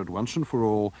decided once and for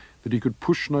all that he could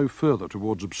push no further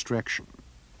towards abstraction.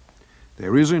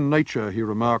 There is in nature, he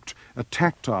remarked, a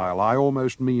tactile, I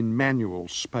almost mean manual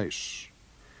space.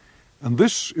 And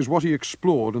this is what he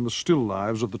explored in the still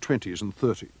lives of the 20s and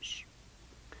 30s.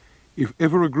 If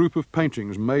ever a group of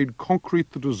paintings made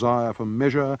concrete the desire for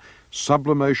measure,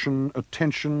 sublimation,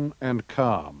 attention, and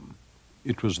calm,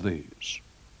 it was these.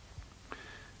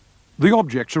 The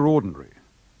objects are ordinary: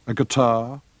 a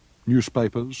guitar,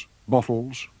 newspapers,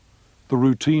 bottles, the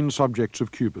routine subjects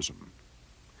of Cubism.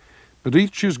 But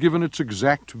each is given its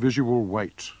exact visual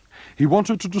weight. He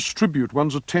wanted to distribute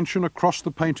one's attention across the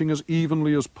painting as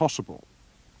evenly as possible.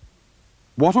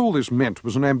 What all this meant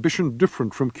was an ambition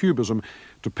different from Cubism,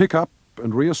 to pick up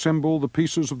and reassemble the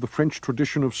pieces of the French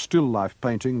tradition of still life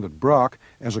painting that Braque,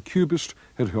 as a Cubist,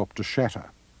 had helped to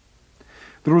shatter.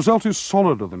 The result is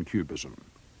solider than Cubism,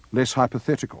 less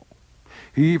hypothetical.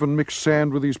 He even mixed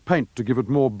sand with his paint to give it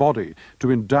more body,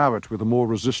 to endow it with a more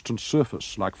resistant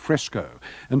surface, like fresco,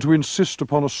 and to insist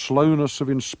upon a slowness of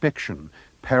inspection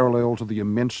parallel to the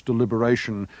immense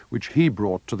deliberation which he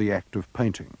brought to the act of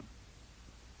painting.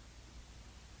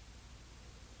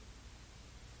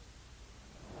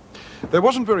 There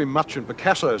wasn't very much in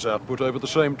Picasso's output over the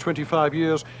same 25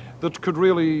 years that could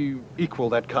really equal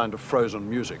that kind of frozen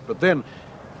music. But then,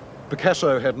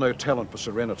 Picasso had no talent for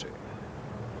serenity.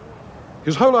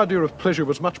 His whole idea of pleasure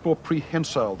was much more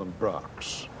prehensile than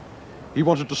Braque's. He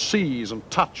wanted to seize and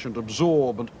touch and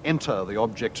absorb and enter the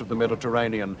objects of the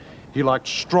Mediterranean. He liked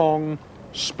strong,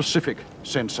 specific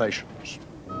sensations.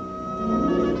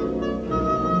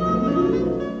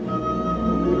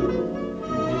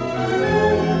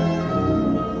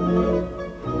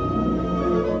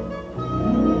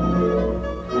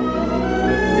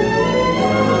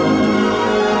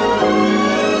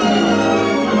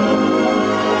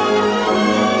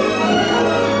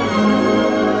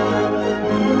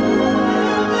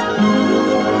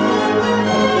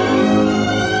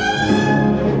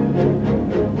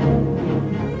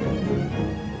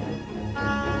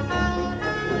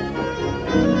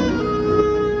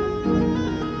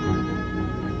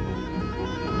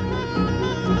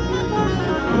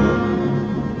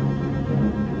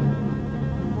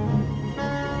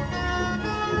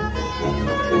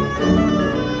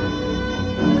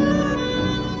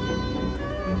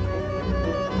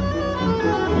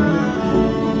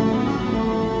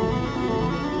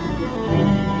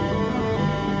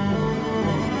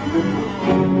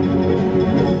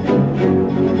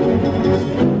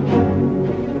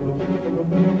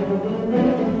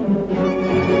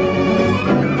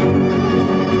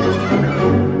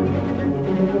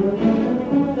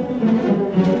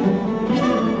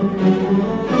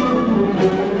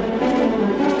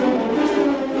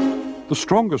 The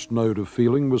strongest node of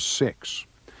feeling was sex.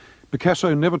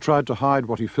 Picasso never tried to hide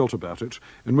what he felt about it,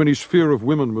 and when his fear of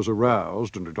women was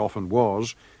aroused, and it often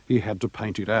was, he had to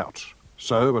paint it out.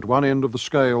 So, at one end of the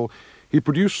scale, he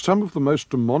produced some of the most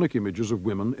demonic images of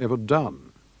women ever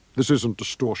done. This isn't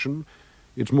distortion,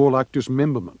 it's more like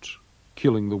dismemberment,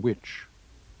 killing the witch.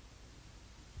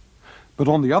 But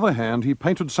on the other hand, he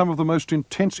painted some of the most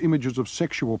intense images of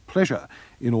sexual pleasure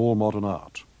in all modern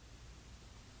art.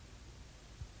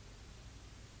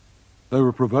 They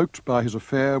were provoked by his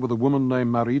affair with a woman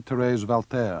named Marie-Thérèse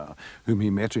Walter, whom he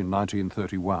met in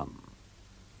 1931.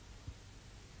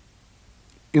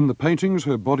 In the paintings,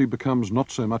 her body becomes not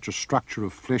so much a structure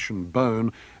of flesh and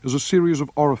bone as a series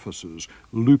of orifices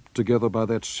looped together by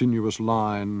that sinuous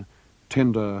line,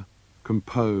 tender,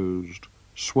 composed,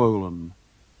 swollen,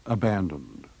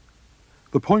 abandoned.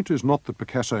 The point is not that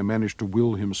Picasso managed to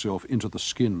will himself into the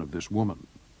skin of this woman.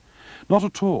 Not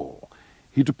at all.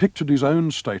 He depicted his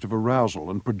own state of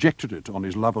arousal and projected it on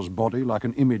his lover's body like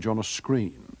an image on a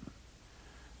screen.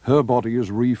 Her body is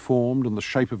reformed in the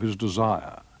shape of his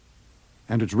desire,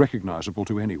 and it's recognizable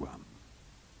to anyone.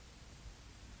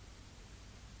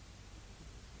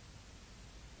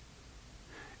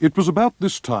 It was about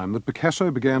this time that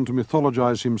Picasso began to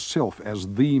mythologize himself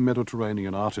as the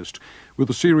Mediterranean artist with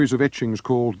a series of etchings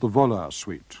called the Vollard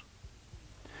Suite.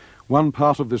 One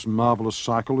part of this marvellous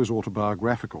cycle is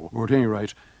autobiographical, or at any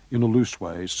rate, in a loose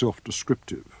way,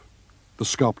 self-descriptive. The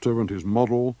sculptor and his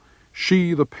model,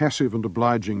 she the passive and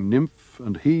obliging nymph,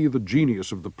 and he the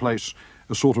genius of the place,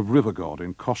 a sort of river god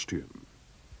in costume.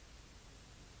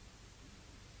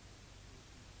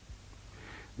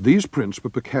 These prints were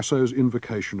Picasso's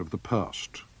invocation of the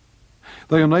past.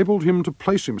 They enabled him to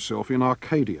place himself in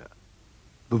Arcadia.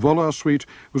 The Volar suite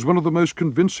was one of the most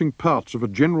convincing parts of a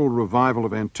general revival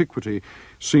of antiquity,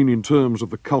 seen in terms of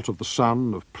the cult of the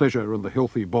sun, of pleasure and the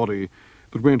healthy body,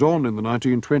 that went on in the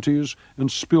 1920s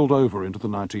and spilled over into the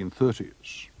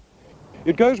 1930s.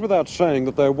 It goes without saying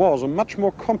that there was a much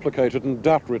more complicated and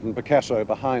doubt-ridden Picasso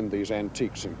behind these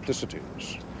antique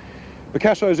simplicities.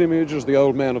 Picasso's image as the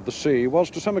old man of the sea was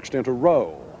to some extent a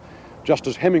role, just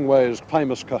as Hemingway's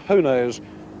famous cojones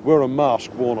were a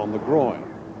mask worn on the groin.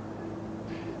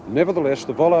 Nevertheless,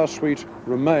 the Volar suite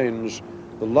remains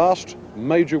the last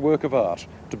major work of art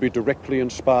to be directly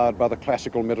inspired by the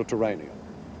classical Mediterranean.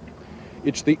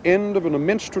 It's the end of an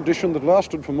immense tradition that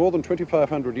lasted for more than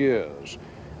 2,500 years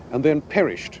and then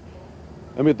perished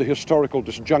amid the historical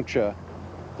disjuncture,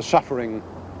 the suffering,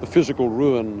 the physical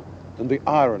ruin, and the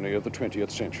irony of the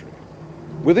 20th century.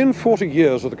 Within 40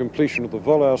 years of the completion of the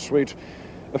Volar suite,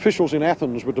 officials in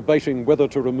Athens were debating whether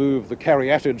to remove the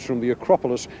caryatids from the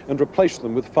Acropolis and replace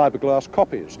them with fiberglass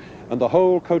copies, and the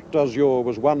whole Côte d'Azur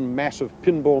was one mass of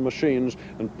pinball machines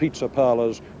and pizza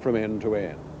parlours from end to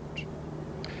end.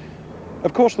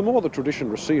 Of course, the more the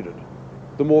tradition receded,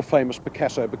 the more famous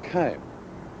Picasso became.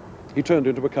 He turned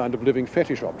into a kind of living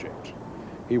fetish object.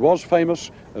 He was famous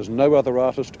as no other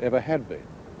artist ever had been.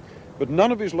 But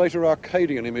none of his later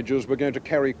Arcadian images were going to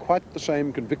carry quite the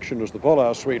same conviction as the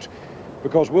Volar suite,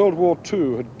 because World War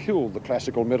II had killed the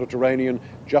classical Mediterranean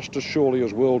just as surely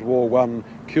as World War I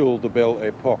killed the Belle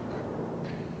Époque.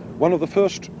 One of the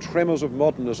first tremors of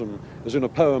modernism is in a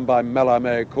poem by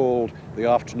Mallarmé called The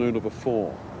Afternoon of a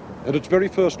Faun. And its very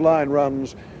first line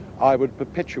runs, "I would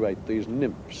perpetuate these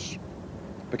nymphs."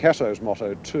 Picasso's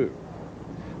motto too.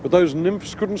 But those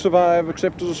nymphs couldn't survive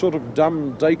except as a sort of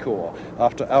dumb decor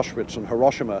after Auschwitz and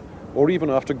Hiroshima, or even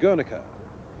after Guernica.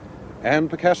 And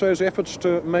Picasso's efforts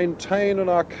to maintain an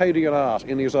Arcadian art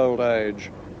in his old age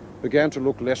began to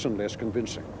look less and less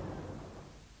convincing.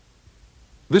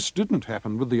 This didn't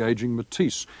happen with the aging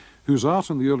Matisse, whose art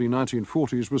in the early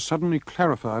 1940s was suddenly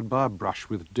clarified by a brush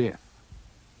with death.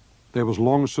 There was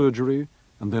long surgery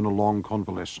and then a long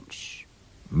convalescence.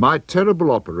 My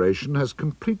terrible operation has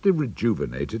completely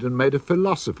rejuvenated and made a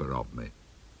philosopher of me.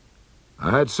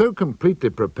 I had so completely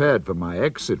prepared for my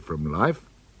exit from life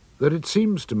that it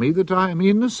seems to me that I am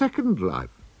in a second life.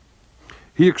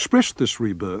 He expressed this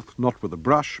rebirth not with a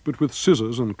brush, but with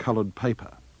scissors and coloured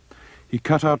paper. He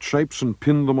cut out shapes and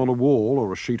pinned them on a wall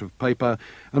or a sheet of paper,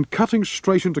 and cutting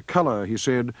straight into colour, he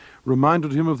said,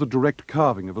 reminded him of the direct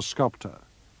carving of a sculptor.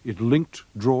 It linked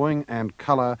drawing and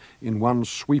colour in one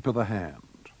sweep of the hand.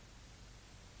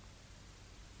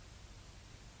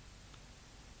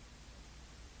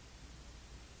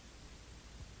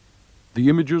 The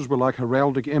images were like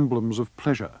heraldic emblems of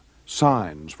pleasure,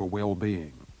 signs for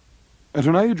well-being. At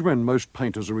an age when most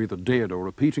painters are either dead or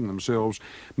repeating themselves,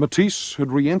 Matisse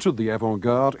had re-entered the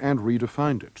avant-garde and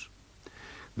redefined it.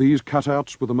 These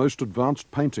cutouts were the most advanced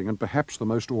painting and perhaps the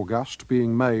most august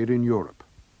being made in Europe.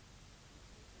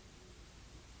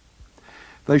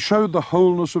 They showed the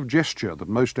wholeness of gesture that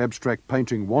most abstract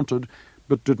painting wanted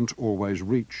but didn't always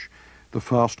reach. The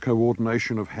fast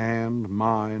coordination of hand,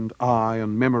 mind, eye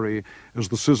and memory as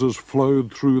the scissors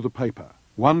flowed through the paper.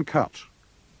 One cut,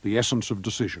 the essence of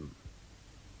decision.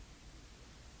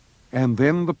 And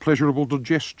then the pleasurable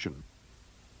digestion,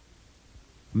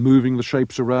 moving the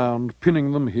shapes around,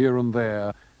 pinning them here and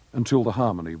there until the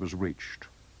harmony was reached.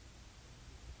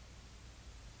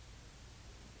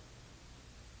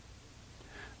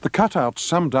 The cutout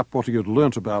summed up what he had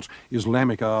learnt about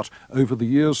Islamic art over the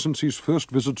years since his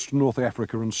first visits to North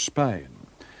Africa and Spain.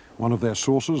 One of their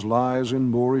sources lies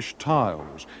in Moorish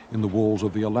tiles in the walls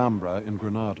of the Alhambra in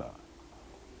Granada.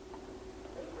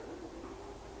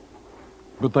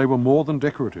 But they were more than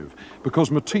decorative, because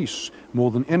Matisse,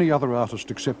 more than any other artist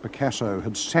except Picasso,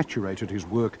 had saturated his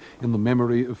work in the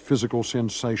memory of physical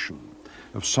sensation,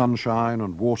 of sunshine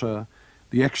and water,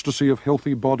 the ecstasy of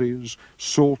healthy bodies,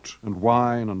 salt and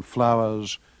wine and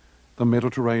flowers, the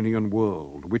Mediterranean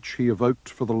world, which he evoked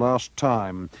for the last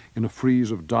time in a frieze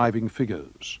of diving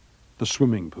figures, the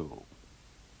swimming pool.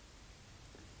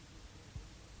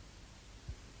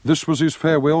 This was his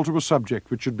farewell to a subject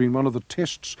which had been one of the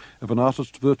tests of an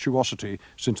artist's virtuosity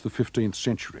since the 15th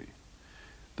century.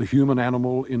 The human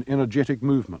animal in energetic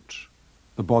movement,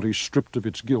 the body stripped of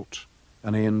its guilt,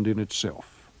 an end in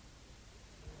itself.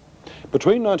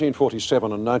 Between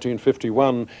 1947 and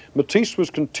 1951, Matisse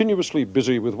was continuously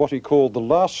busy with what he called the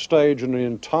last stage in an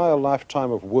entire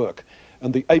lifetime of work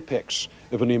and the apex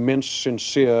of an immense,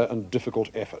 sincere and difficult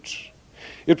effort.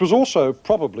 It was also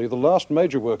probably the last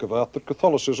major work of art that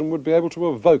Catholicism would be able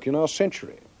to evoke in our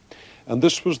century. And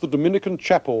this was the Dominican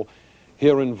chapel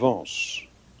here in Vence,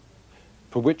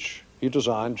 for which he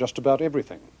designed just about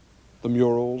everything. The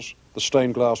murals, the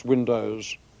stained glass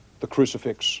windows, the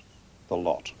crucifix, the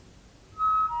lot.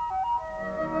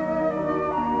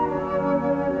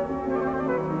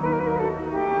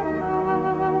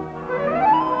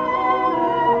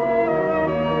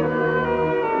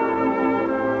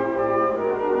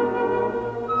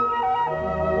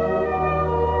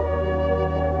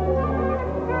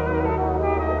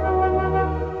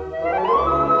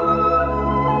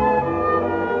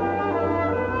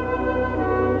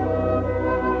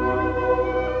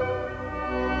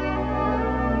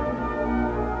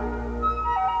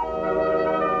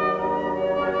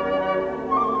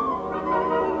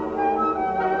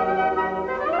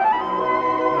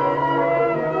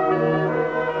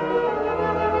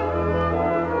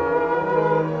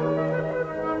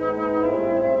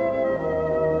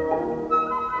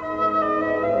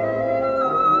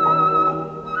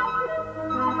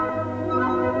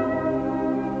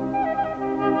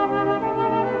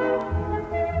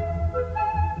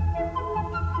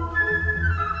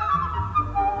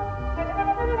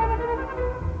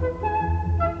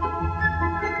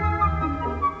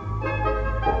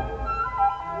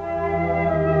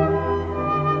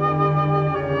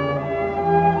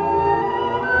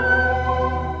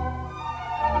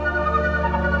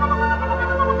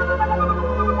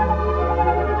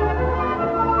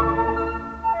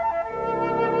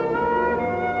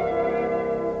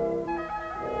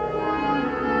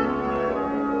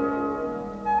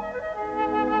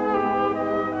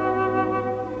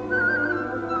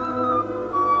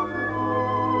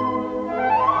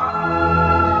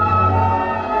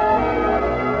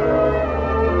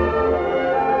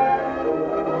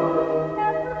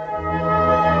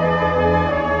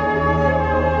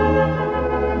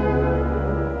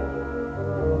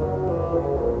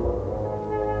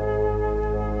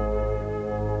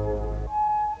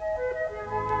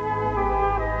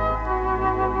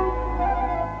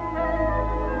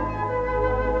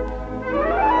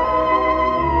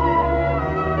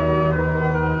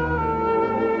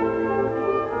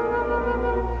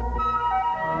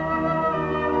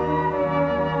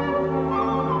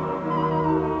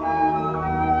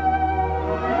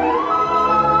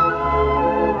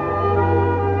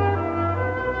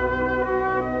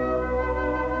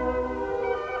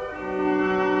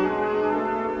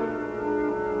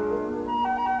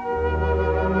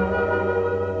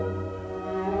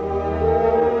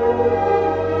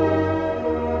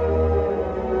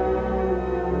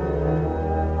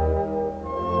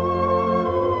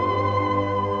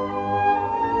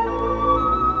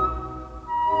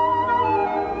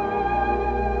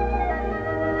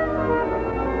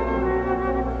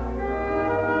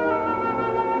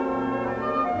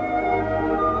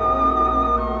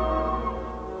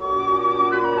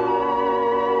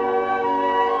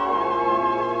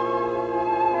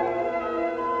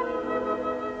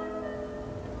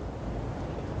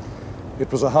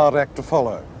 It was a hard act to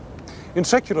follow. In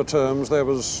secular terms, there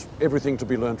was everything to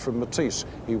be learnt from Matisse.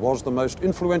 He was the most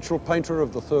influential painter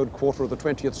of the third quarter of the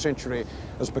 20th century,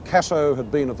 as Picasso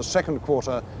had been of the second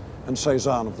quarter and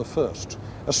Cézanne of the first,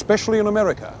 especially in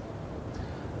America.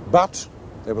 But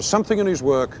there was something in his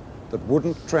work that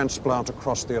wouldn't transplant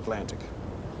across the Atlantic.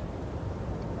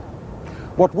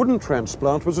 What wouldn't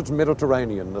transplant was its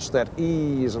Mediterraneanness, that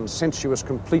ease and sensuous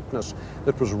completeness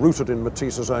that was rooted in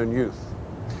Matisse's own youth.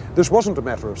 This wasn't a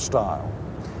matter of style.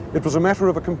 It was a matter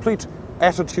of a complete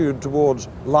attitude towards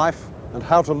life and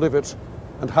how to live it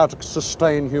and how to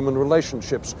sustain human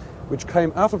relationships, which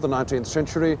came out of the 19th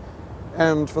century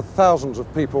and for thousands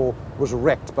of people was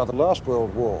wrecked by the last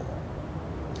World War.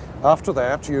 After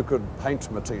that, you could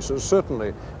paint Matisse's,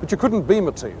 certainly, but you couldn't be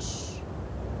Matisse.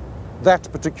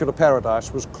 That particular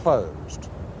paradise was closed,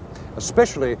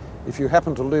 especially if you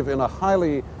happened to live in a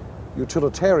highly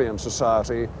utilitarian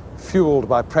society fueled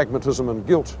by pragmatism and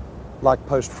guilt, like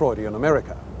post-Freudian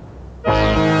America.